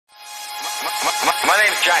My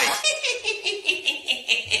name's Johnny.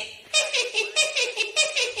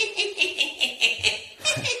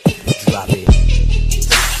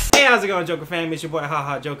 Hey, how's it going, Joker fam? It's your boy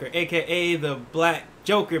Haha Joker, aka the Black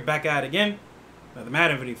Joker, back at it again. Another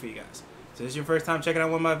Madden video for you guys. So this is your first time checking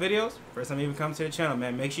out one of my videos, first time you even come to the channel,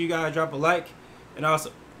 man. Make sure you guys drop a like, and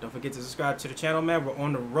also don't forget to subscribe to the channel, man. We're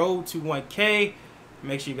on the road to 1K.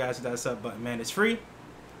 Make sure you guys hit that sub button, man. It's free. It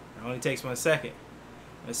only takes 1 second.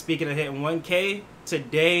 And speaking of hitting 1K,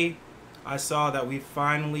 today I saw that we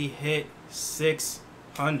finally hit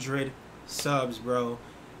 600 subs, bro.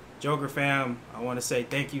 Joker fam, I want to say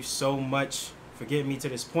thank you so much for getting me to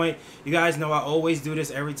this point. You guys know I always do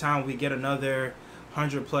this every time we get another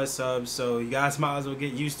 100+ subs, so you guys might as well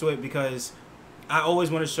get used to it, because I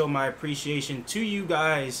always want to show my appreciation to you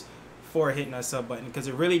guys for hitting that sub button, because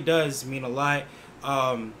it really does mean a lot.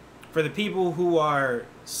 For the people who are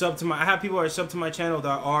sub to my, I have people who are sub to my channel that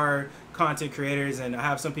are content creators, and I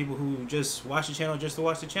have some people who just watch the channel just to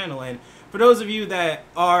watch the channel. And for those of you that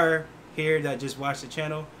are here that just watch the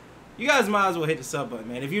channel, you guys might as well hit the sub button,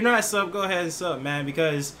 man. If you're not sub, go ahead and sub, man,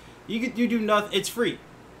 because you do nothing. It's free,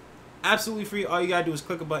 absolutely free. All you gotta do is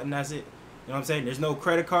click a button. That's it. You know what I'm saying? There's no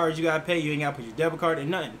credit cards you gotta pay. You ain't gotta put your debit card in,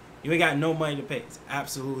 nothing. You ain't got no money to pay. It's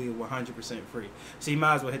absolutely 100% free. So you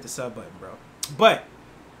might as well hit the sub button, bro. But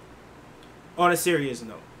on a serious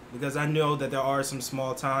note, because I know that there are some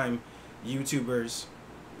small-time YouTubers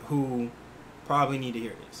who probably need to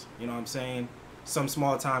hear this. You know what I'm saying? Some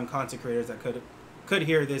small-time content creators that could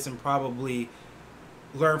hear this and probably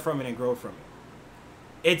learn from it and grow from it.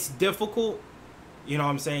 It's difficult, you know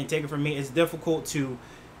what I'm saying? Take it from me. It's difficult to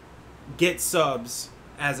get subs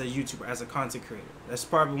as a YouTuber, as a content creator. That's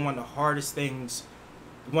probably one of the hardest things,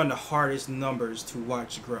 one of the hardest numbers to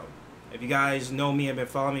watch grow. If you guys know me and been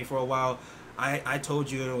following me for a while, I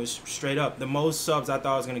told you it was straight up. The most subs I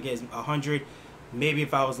thought I was going to get is 100, maybe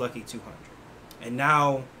if I was lucky 200. And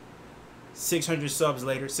now 600 subs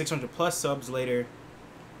later, 600+ subs later,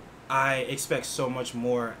 I expect so much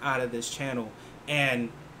more out of this channel.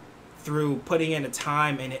 And through putting in the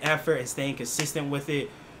time and the effort and staying consistent with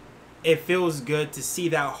it, it feels good to see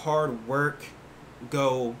that hard work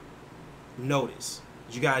go notice.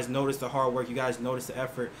 You guys notice the hard work. You guys notice the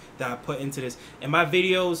effort that I put into this. And my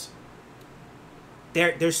videos,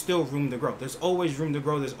 there's still room to grow. There's always room to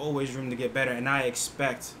grow. There's always room to get better. And I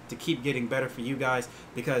expect to keep getting better for you guys,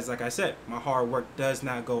 because, like I said, my hard work does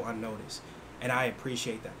not go unnoticed. And I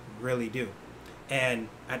appreciate that. Really do. And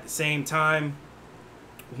at the same time,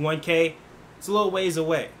 1K, it's a little ways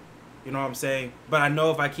away. You know what I'm saying? But I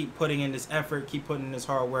know if I keep putting in this effort, keep putting in this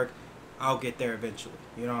hard work, I'll get there eventually.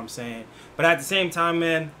 You know what I'm saying? But at the same time,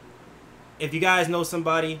 man, if you guys know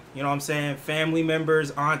somebody, you know what I'm saying, family members,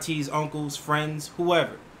 aunties, uncles, friends,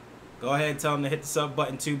 whoever, go ahead and tell them to hit the sub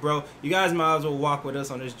button too, bro. You guys might as well walk with us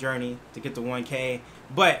on this journey to get to 1K.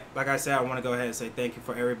 But like I said, I want to go ahead and say thank you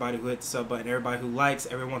for everybody who hit the sub button, everybody who likes,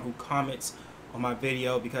 everyone who comments on my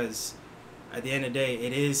video, because at the end of the day,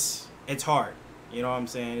 it's hard. You know what I'm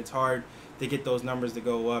saying? It's hard to get those numbers to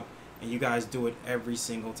go up, and you guys do it every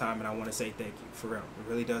single time, and I want to say thank you, for real. It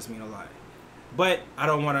really does mean a lot. But I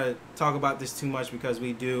don't want to talk about this too much, because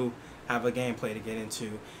we do have a gameplay to get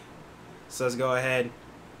into. So let's go ahead and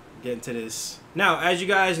get into this. Now, as you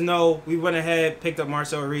guys know, we went ahead, picked up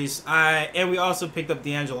Marcel Reece, and we also picked up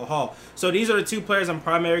D'Angelo Hall. So these are the two players I'm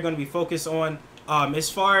primarily going to be focused on. As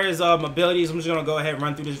far as abilities, I'm just going to go ahead and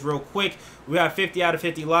run through this real quick. We got 50 out of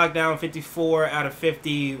 50 lockdown, 54 out of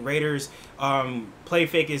 50 Raiders. Play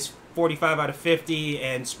fake is 45 out of 50,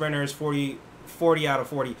 and sprinter is 40 out of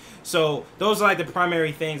 40. So those are like the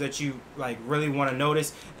primary things that you like really want to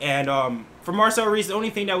notice. And for Marcel Reece, the only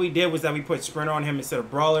thing that we did was that we put sprinter on him instead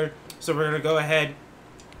of brawler. So we're going to go ahead.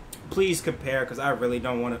 Please compare, because I really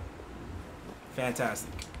don't want to.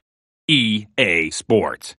 Fantastic. EA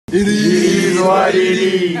Sports. It is what it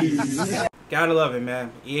is. Gotta love it,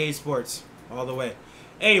 man. EA Sports all the way.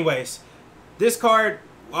 Anyways, this card,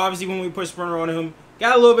 obviously when we put sprinter on him,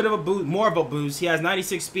 got a little bit of a boost, more of a boost. He has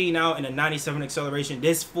 96 speed now and a 97 acceleration.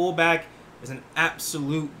 This fullback is an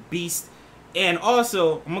absolute beast. And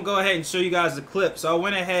also, I'm gonna go ahead and show you guys the clip. So I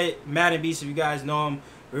went ahead, Madden Beast, if you guys know him.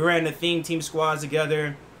 We ran the theme team squads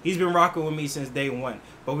together. He's been rocking with me since day one.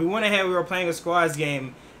 But we went ahead, we were playing a squads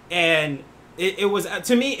game, and it was,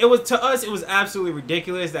 to me, to us, it was absolutely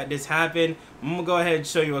ridiculous that this happened. I'm gonna go ahead and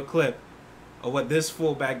show you a clip of what this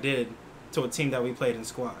fullback did to a team that we played in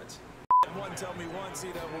squads. One told me once,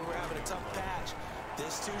 you know, when we were having a tough patch,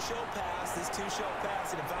 this two shall pass,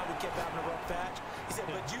 and if I would keep having a rough patch, he said,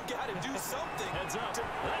 but you got to do something. Heads up.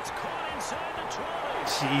 That's caught inside the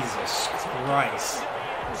 20. Jesus Christ.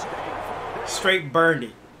 Straight burned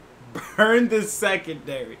it. Burn the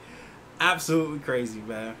secondary. Absolutely crazy,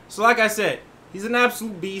 man. So like I said, he's an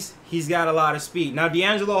absolute beast. He's got a lot of speed. Now,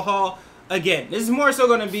 D'Angelo Hall, again, this is more so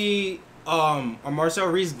going to be a Marcel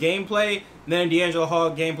Reece gameplay than a D'Angelo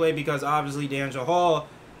Hall gameplay, because obviously D'Angelo Hall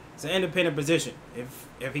is an independent position.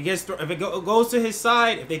 If he gets if it goes to his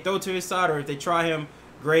side, if they throw to his side, or if they try him,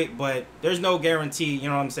 great. But there's no guarantee, you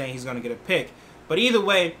know what I'm saying, he's going to get a pick. But either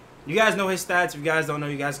way, you guys know his stats. If you guys don't know,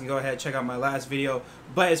 you guys can go ahead and check out my last video.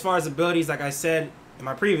 But as far as abilities, like I said in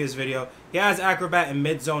my previous video, he has acrobat and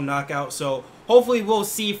mid-zone knockout. So hopefully we'll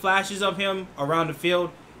see flashes of him around the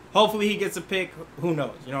field. Hopefully he gets a pick. Who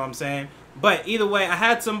knows? You know what I'm saying? But either way, I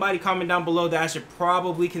had somebody comment down below that I should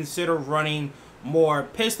probably consider running more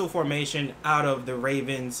pistol formation out of the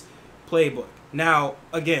Ravens playbook. Now,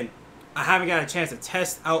 again, I haven't got a chance to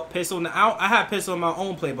test out pistol. Now, I have pistol in my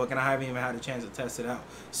own playbook, and I haven't even had a chance to test it out.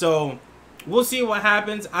 So we'll see what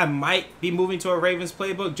happens. I might be moving to a Ravens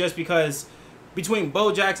playbook just because between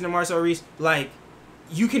Bo Jackson and Marcel Reece, like,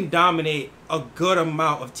 you can dominate a good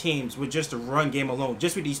amount of teams with just a run game alone,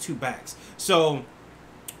 just with these two backs. So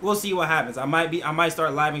we'll see what happens. I might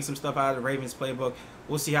start living some stuff out of the Ravens playbook.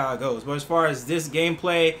 We'll see how it goes. But as far as this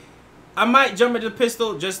gameplay, I might jump into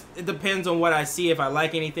pistol. Just it depends on what I see, if I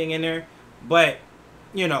like anything in there. But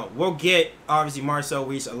you know, we'll get obviously Marcel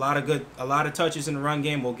Reece a lot of touches in the run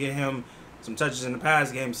game. We'll get him some touches in the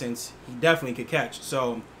pass game, since he definitely could catch.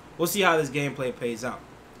 So we'll see how this gameplay pays out.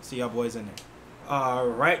 See y'all boys in there.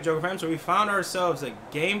 Alright, Joker fam, so we found ourselves a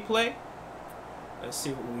gameplay. Let's see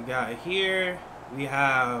what we got here. We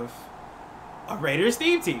have a Raiders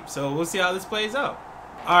theme team, so we'll see how this plays out.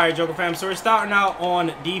 Alright, Joker fam, so we're starting out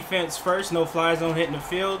on defense first. No fly zone hitting the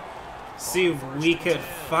field. See if we could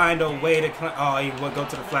find a way to... Oh, he would go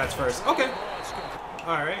to the flats first. Okay.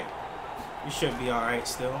 Alright. We should be alright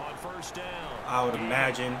still, I would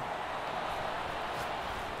imagine.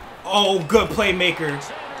 Oh, good playmaker.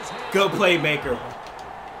 Good playmaker.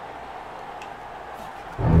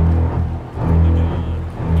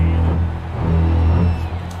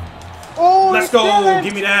 Oh, let's go.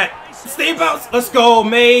 Give me that. Stay bounce. Let's go,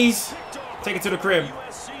 Maze. Take it to the crib.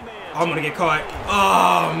 Oh, I'm going to get caught.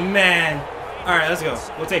 Oh, man. All right, let's go.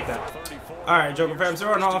 We'll take that. All right, Joker fam. So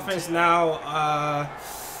we're on offense now.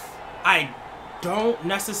 I don't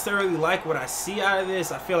necessarily like what I see out of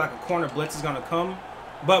this. I feel like a corner blitz is going to come.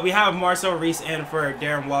 But we have Marcel Reece in for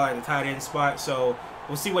Darren Waller at the tight end spot, so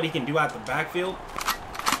we'll see what he can do out the backfield.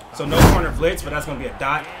 So no corner blitz, but that's going to be a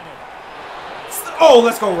dot. Oh,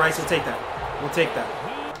 let's go, Rice. We'll take that. We'll take that.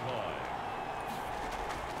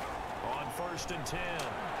 On 1st and 10,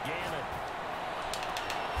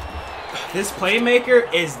 This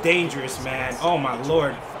playmaker is dangerous, man. Oh, my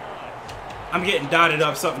Lord. I'm getting dotted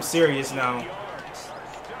up something serious now.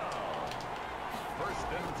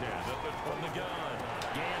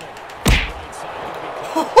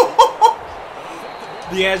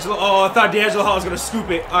 D'Angelo, oh, I thought D'Angelo Hall was going to scoop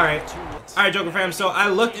it. All right. All right, Joker fam. So I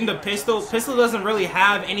looked into pistol. Pistol doesn't really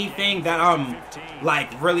have anything that I'm,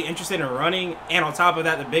 like, really interested in running. And on top of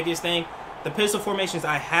that, the biggest thing, the pistol formations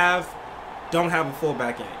I have don't have a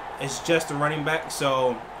fullback in it. It's just a running back.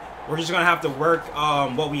 So we're just going to have to work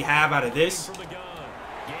what we have out of this.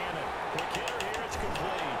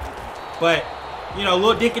 But, you know,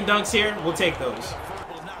 little dink and dunks here, we'll take those.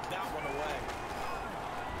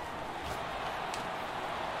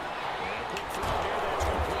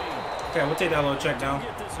 Okay, we'll take that little check down.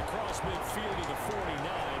 Get this across midfield to the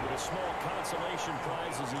 49, but a small consolation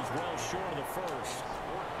prize as he's well short of the first.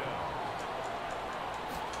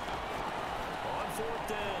 On 4th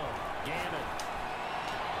down, Gannon.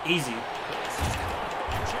 Easy.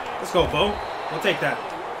 Let's go, Bo. We'll take that.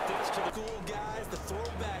 To the cool guys, the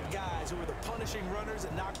throwback guys who are the punishing runners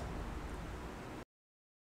and knock.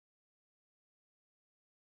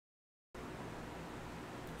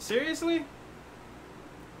 Seriously?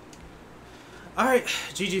 Alright,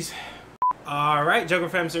 GG's. Alright, Joker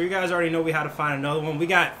fam, so you guys already know we had to find another one. We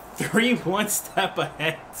got 3 one step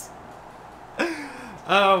ahead.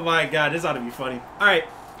 Oh my god, this ought to be funny. Alright,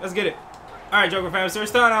 let's get it. Alright, Joker fam, so we're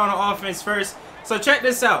starting out on offense first. So check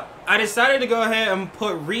this out. I decided to go ahead and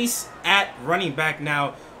put Reece at running back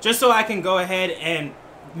now, just so I can go ahead and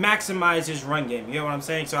maximize his run game. You know what I'm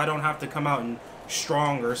saying? So I don't have to come out and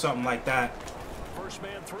strong or something like that. First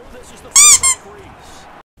man through, this is the fullback Reece.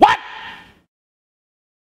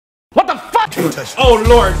 Oh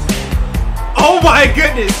Lord! Oh my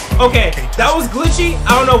goodness! Okay, that was glitchy.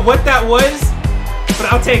 I don't know what that was,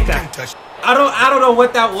 but I'll take that. I don't know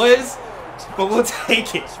what that was, but we'll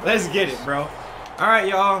take it. Let's get it, bro. All right,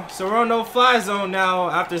 y'all. So we're on no fly zone now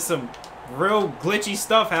after some real glitchy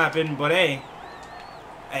stuff happened. But hey,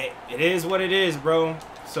 it is what it is, bro.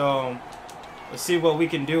 So let's see what we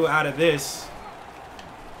can do out of this.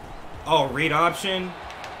 Oh, read option.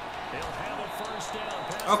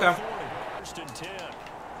 Okay.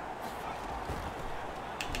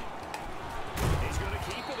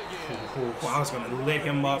 Ooh, I was going to lit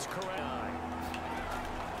him up.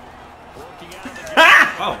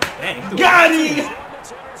 Oh, dang. Got him!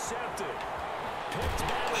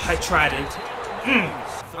 I tried it.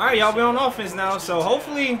 Alright, y'all, we on offense now. So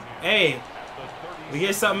hopefully, hey, we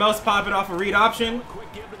get something else popping off a read option.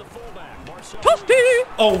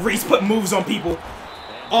 Oh, Reece put moves on people.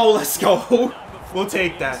 Oh, let's go. We'll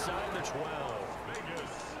take that.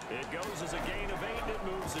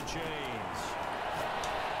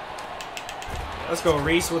 Let's go,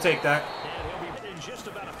 Reece. We'll take that.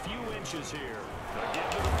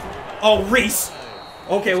 Oh, Reece.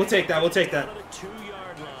 Okay, we'll take that. We'll take that.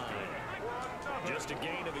 Just a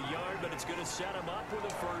gain of a yard, but it's going to set him up with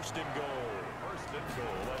a first and goal. First and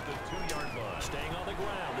goal at the 2-yard line. Staying on the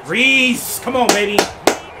ground. Reece, come on, baby.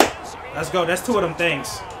 Let's go. That's 2 of them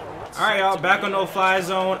things. All right, y'all, back on no-fly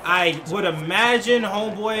zone. I would imagine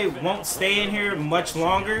homeboy won't stay in here much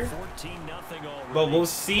longer, but we'll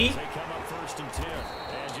see.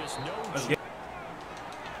 Let's get.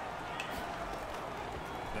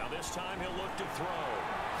 Now this time he'll look to throw.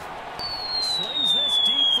 Slings this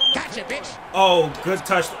deep from the Gotcha, bitch. Oh, good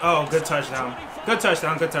touch. Oh, good touchdown. Good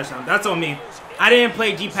touchdown. Good touchdown. That's on me. I didn't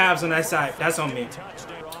play G-Pabs on that side. That's on me.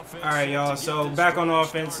 All right, y'all. So back on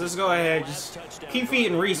offense. Let's go ahead. Just keep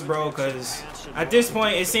feeding Reece, bro, because at this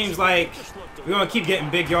point it seems like we're gonna keep getting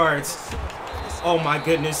big yards. Oh my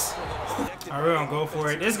goodness. All right, we're gonna go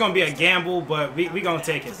for it. This is gonna be a gamble, but we gonna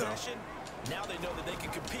take it though. Now they know that they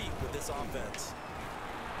can compete with this offense.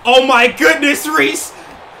 Oh my goodness, Reece.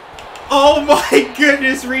 Oh my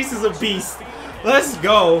goodness, Reece is a beast. Let's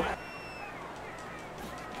go.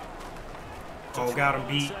 Oh, got him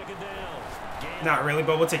beat. Not really,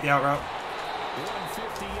 but we'll take the out route.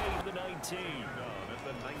 158 to 19. At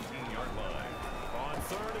the 19-yard line. On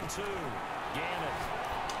 3rd and 2. Gannon.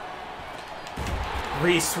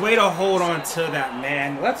 Reece, way to hold on to that,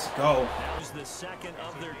 man. Let's go. That was the second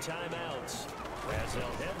of their timeouts. As they'll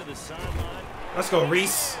head to the sideline. Let's go,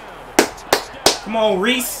 Reece. Come on,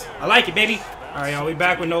 Reece. I like it, baby. All right, y'all, we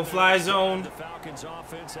back with no fly zone.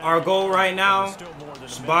 Our goal right now,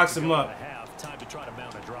 just box him up.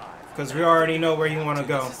 Because we already know where you want to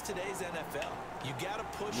go.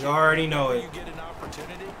 You already know it.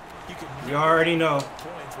 You already know.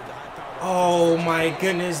 Oh, my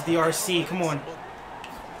goodness, the RC. Come on.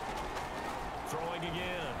 Throwing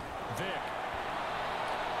again. Vic.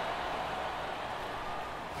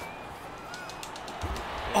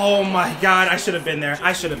 Oh, my God. I should have been there.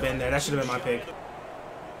 I should have been there. That should have been my pick.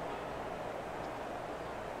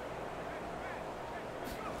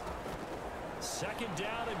 Second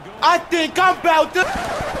down and goal. I think I'm about to.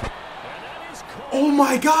 Oh,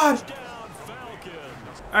 my God.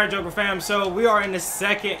 All right, Joker fam, so we are in the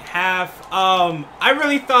second half. I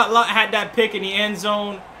really thought Lot had that pick in the end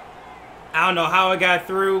zone. I don't know how it got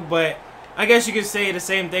through, but I guess you could say the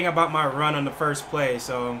same thing about my run on the first play.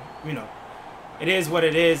 So, you know, it is what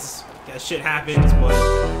it is. That shit happens, but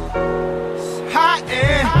Hot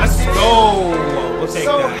and let's go. We'll take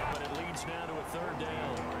that. But it leads now to a 3rd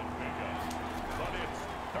down.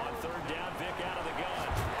 On 3rd down, Vic out of the gun.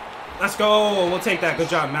 Let's go. We'll take that. Good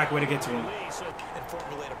job, Mac. Way to get to him. And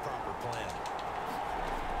formulate a proper plan.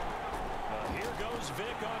 Here goes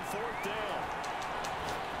Vic on 4th down.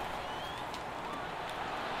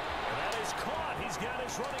 And that is caught. He's got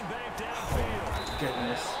his running back downfield.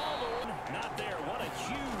 Goodness. Not there. What a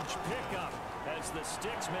huge pickup as the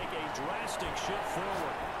Sticks make a drastic shift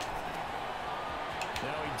forward.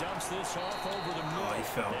 Now he dumps this off over the middle. Oh, he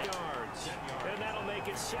fell. Yards. And that'll make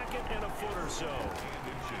it 2nd and a foot or so. At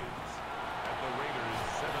the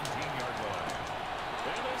Raiders' 17-yard line.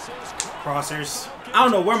 Crossers. I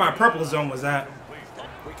don't know where my purple zone was at.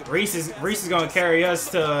 Reece is gonna carry us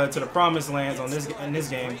to the promised lands on in this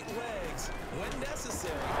game.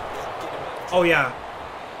 Oh yeah.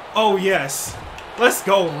 Oh yes. Let's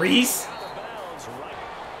go, Reece. That's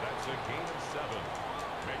a gain of 7.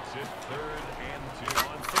 Makes it 3rd and 2.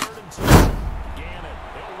 On 3rd and 2. Gannon.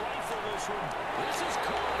 He'll rifle this one. This is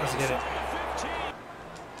caught. Let's get it. 15.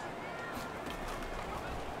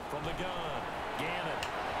 From the gun. Gannon.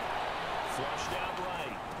 Flushed out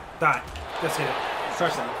right. Dot. Let's hit it.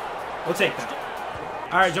 Touchdown. We'll take that.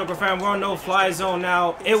 All right, Joker fam, we're on no fly zone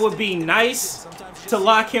now. It would be nice to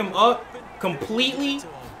lock him up completely,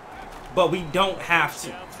 but we don't have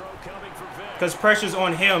to, because pressure's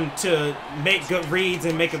on him to make good reads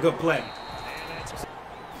and make a good play.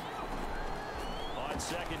 On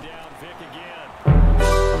 2nd down, Vic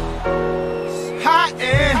again.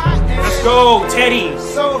 go, Teddy.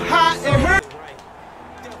 So hot and hurt. Right.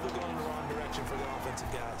 Definitely going in the wrong direction for the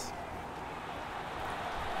offensive guys.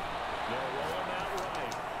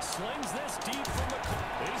 Slings this deep from the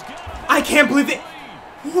corner. He's got him. I can't believe it.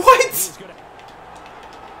 What? He's gonna-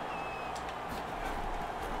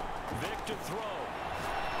 Vic to throw.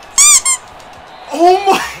 Oh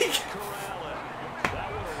my. Corral it.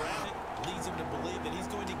 That would have wrapped it. Leads him to believe that he's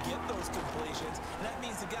going to get those completions. And that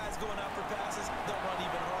means the guys going out for passes, they'll run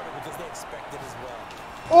even harder because they expect it as well.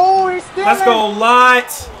 Oh, he's still Let's go, Lot.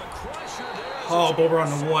 Crusher there. Oh, but we're on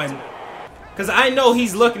the one. Because I know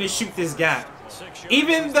he's looking to shoot this gap.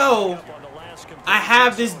 Even though I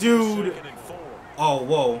have this dude. Oh,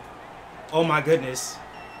 whoa. Oh, my goodness.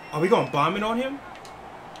 Are we going to bomb it on him?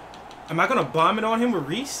 Am I going to bomb it on him with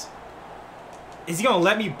Reece? Is he going to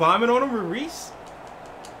let me bomb it on him with Reece?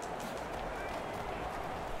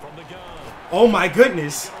 From the gun. Oh, my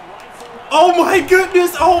goodness. Oh, my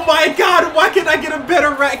goodness. Oh, my God. Why can't I get a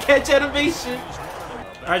better rat catch animation?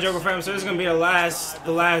 All right, Joker fam. So this is going to be the last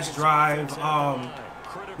drive.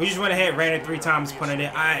 We just went ahead, ran it 3 times, punted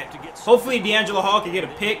it. Hopefully D'Angelo Hall can get a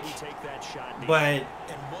pick, but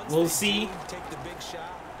we'll see. Take the big shot.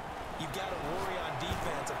 You've got to worry on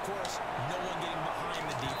defense. Of course, no one getting behind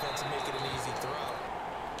the defense and make it an easy throw.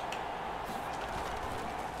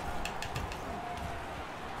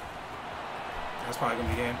 That's probably going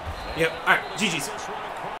to be game. Yep. All right, GG's.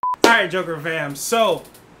 All right, Joker fam. So,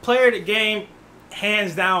 player of the game,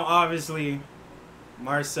 hands down, obviously,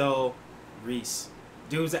 Marcel Reece.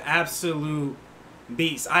 Dude's an absolute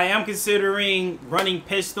beast. I am considering running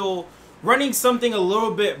pistol, running something a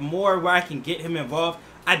little bit more where I can get him involved.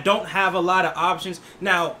 I don't have a lot of options.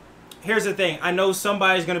 Now, here's the thing. I know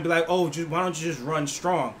somebody's going to be like, oh, why don't you just run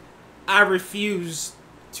strong? I refuse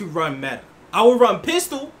to run meta. I will run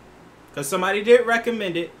pistol because somebody did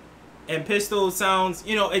recommend it. And pistol sounds,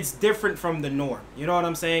 you know, it's different from the norm. You know what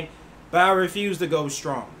I'm saying? But I refuse to go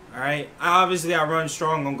strong. All right? Obviously, I run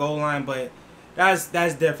strong on goal line, but that's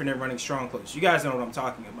different than running strong close. You guys know what I'm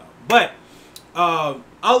talking about. But I'll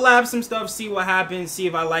lab some stuff, see what happens, see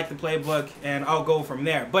if I like the playbook, and I'll go from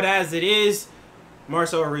there. But as it is,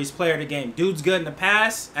 Marcel Reece, player of the game. Dude's good in the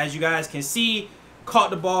pass, as you guys can see. Caught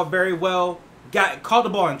the ball very well. Caught the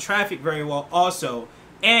ball in traffic very well also.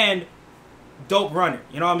 And dope runner.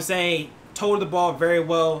 You know what I'm saying? Toted the ball very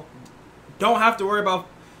well. Don't have to worry about...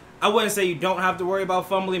 I wouldn't say you don't have to worry about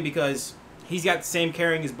fumbling because he's got the same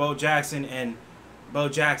carrying as Bo Jackson, and Bo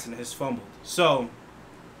Jackson has fumbled. So,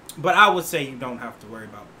 but I would say you don't have to worry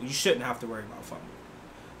about, you shouldn't have to worry about fumbling.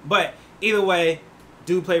 But either way,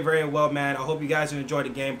 do play very well, man. I hope you guys enjoyed the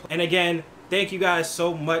game. And again, thank you guys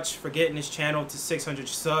so much for getting this channel to 600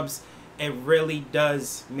 subs. It really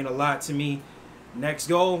does mean a lot to me. Next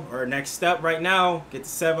goal, or next step right now, get to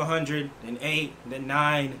 700, then 8, then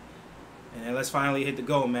 9. And then let's finally hit the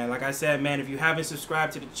goal, man. Like I said, man, if you haven't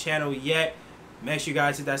subscribed to the channel yet, make sure you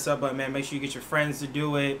guys hit that sub button, man. Make sure you get your friends to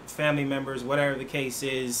do it, family members, whatever the case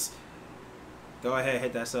is. Go ahead,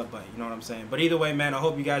 hit that sub button. You know what I'm saying? But either way, man, I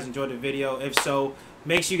hope you guys enjoyed the video. If so,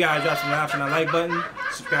 make sure you guys drop some laughs on that like button.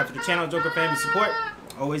 Subscribe to the channel. Joker family support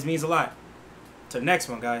always means a lot. Till the next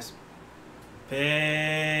one, guys.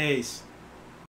 Peace.